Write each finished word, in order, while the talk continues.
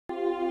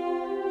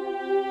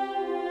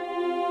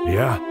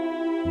Yeah,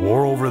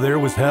 war over there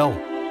was hell.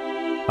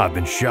 I've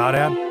been shot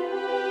at,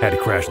 had to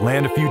crash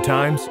land a few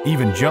times,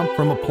 even jumped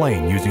from a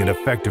plane using an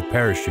effective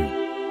parachute.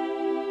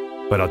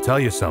 But I'll tell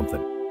you something.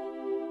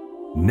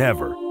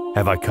 Never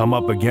have I come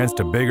up against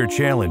a bigger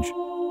challenge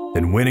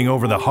than winning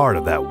over the heart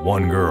of that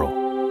one girl.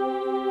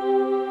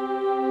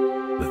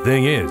 The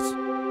thing is,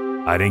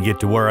 I didn't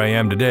get to where I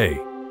am today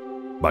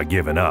by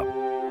giving up.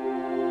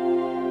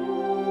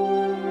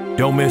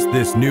 Don't miss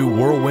this new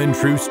whirlwind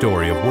true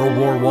story of World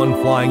War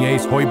I flying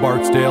ace Hoy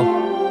Barksdale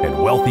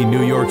and wealthy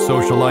New York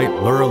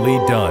socialite Lura Lee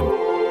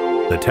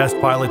Dunn, The Test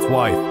Pilot's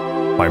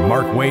Wife by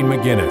Mark Wayne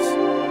McGinnis.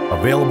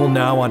 Available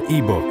now on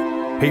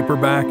ebook,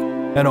 paperback,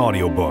 and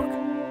audiobook.